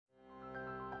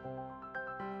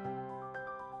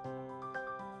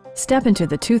Step into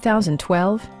the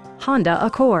 2012 Honda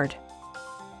Accord.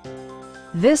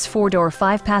 This four-door,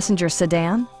 five-passenger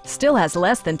sedan still has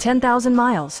less than 10,000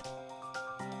 miles.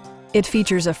 It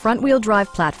features a front-wheel drive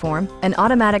platform, an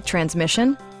automatic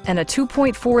transmission, and a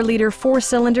 2.4-liter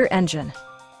four-cylinder engine.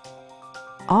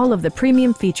 All of the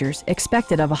premium features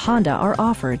expected of a Honda are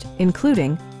offered,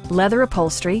 including leather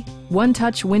upholstery,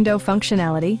 one-touch window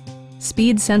functionality,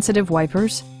 speed-sensitive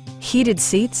wipers, heated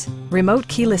seats, remote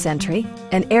keyless entry,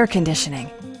 and air conditioning.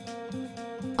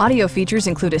 Audio features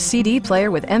include a CD player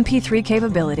with MP3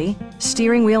 capability,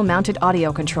 steering wheel mounted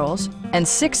audio controls, and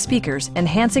 6 speakers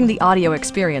enhancing the audio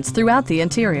experience throughout the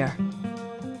interior.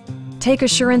 Take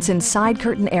assurance in side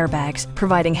curtain airbags,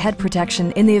 providing head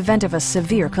protection in the event of a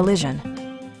severe collision.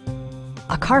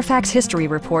 A Carfax history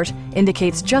report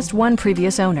indicates just one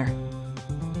previous owner.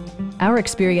 Our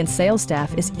experienced sales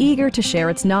staff is eager to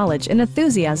share its knowledge and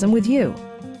enthusiasm with you.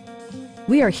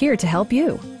 We are here to help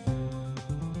you.